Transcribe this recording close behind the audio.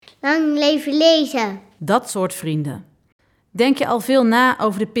Lang leven lezen. Dat soort vrienden. Denk je al veel na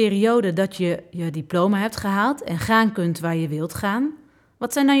over de periode dat je je diploma hebt gehaald en gaan kunt waar je wilt gaan?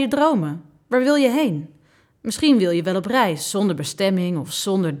 Wat zijn dan je dromen? Waar wil je heen? Misschien wil je wel op reis, zonder bestemming of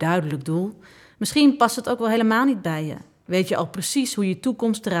zonder duidelijk doel. Misschien past het ook wel helemaal niet bij je. Weet je al precies hoe je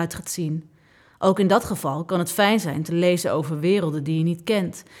toekomst eruit gaat zien. Ook in dat geval kan het fijn zijn te lezen over werelden die je niet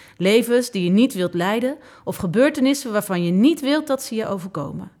kent. Levens die je niet wilt leiden of gebeurtenissen waarvan je niet wilt dat ze je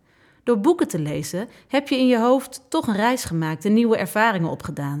overkomen. Door boeken te lezen heb je in je hoofd toch een reis gemaakt en nieuwe ervaringen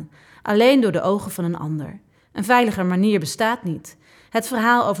opgedaan. Alleen door de ogen van een ander. Een veiliger manier bestaat niet. Het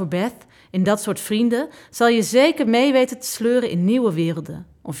verhaal over Beth, in dat soort vrienden, zal je zeker mee weten te sleuren in nieuwe werelden.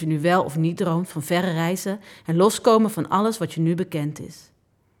 Of je nu wel of niet droomt van verre reizen en loskomen van alles wat je nu bekend is.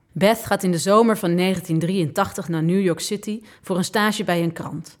 Beth gaat in de zomer van 1983 naar New York City voor een stage bij een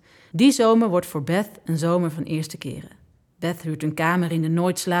krant. Die zomer wordt voor Beth een zomer van eerste keren. Beth huurt een kamer in de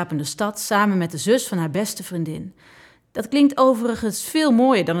nooit slapende stad samen met de zus van haar beste vriendin. Dat klinkt overigens veel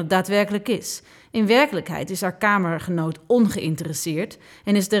mooier dan het daadwerkelijk is. In werkelijkheid is haar kamergenoot ongeïnteresseerd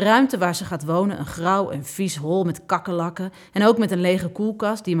en is de ruimte waar ze gaat wonen een grauw en vies hol met kakkerlakken en ook met een lege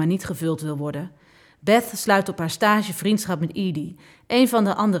koelkast die maar niet gevuld wil worden. Beth sluit op haar stage vriendschap met Edie, een van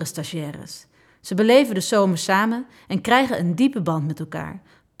de andere stagiaires. Ze beleven de zomer samen en krijgen een diepe band met elkaar,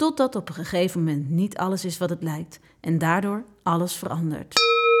 totdat op een gegeven moment niet alles is wat het lijkt en daardoor alles verandert.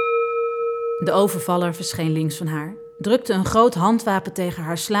 De overvaller verscheen links van haar, drukte een groot handwapen tegen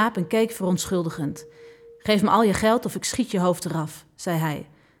haar slaap en keek verontschuldigend. Geef me al je geld of ik schiet je hoofd eraf, zei hij,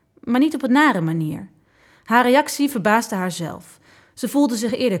 maar niet op een nare manier. Haar reactie verbaasde haarzelf. Ze voelde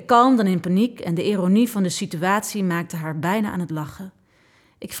zich eerder kalm dan in paniek en de ironie van de situatie maakte haar bijna aan het lachen.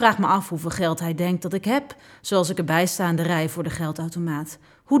 Ik vraag me af hoeveel geld hij denkt dat ik heb, zoals ik erbij sta in de rij voor de geldautomaat.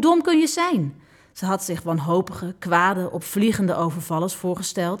 Hoe dom kun je zijn? Ze had zich wanhopige, kwade, opvliegende overvallers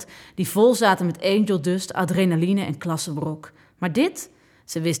voorgesteld, die vol zaten met angel dust, adrenaline en klassenbrok. Maar dit?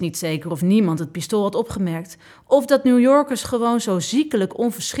 Ze wist niet zeker of niemand het pistool had opgemerkt, of dat New Yorkers gewoon zo ziekelijk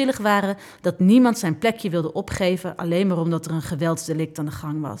onverschillig waren dat niemand zijn plekje wilde opgeven, alleen maar omdat er een geweldsdelict aan de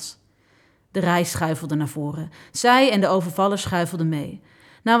gang was. De rij schuifelde naar voren. Zij en de overvaller schuifelden mee.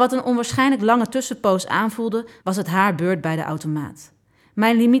 Na wat een onwaarschijnlijk lange tussenpoos aanvoelde, was het haar beurt bij de automaat.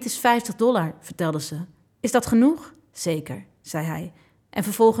 Mijn limiet is $50, vertelde ze. Is dat genoeg? Zeker, zei hij. En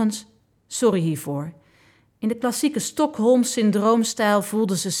vervolgens, sorry hiervoor. In de klassieke Stockholm-syndroomstijl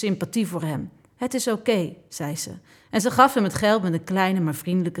voelde ze sympathie voor hem. Het is oké, zei ze. En ze gaf hem het geld met een kleine maar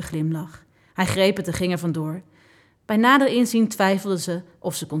vriendelijke glimlach. Hij greep het en ging er vandoor. Bij nader inzien twijfelde ze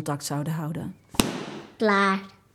of ze contact zouden houden. Klaar.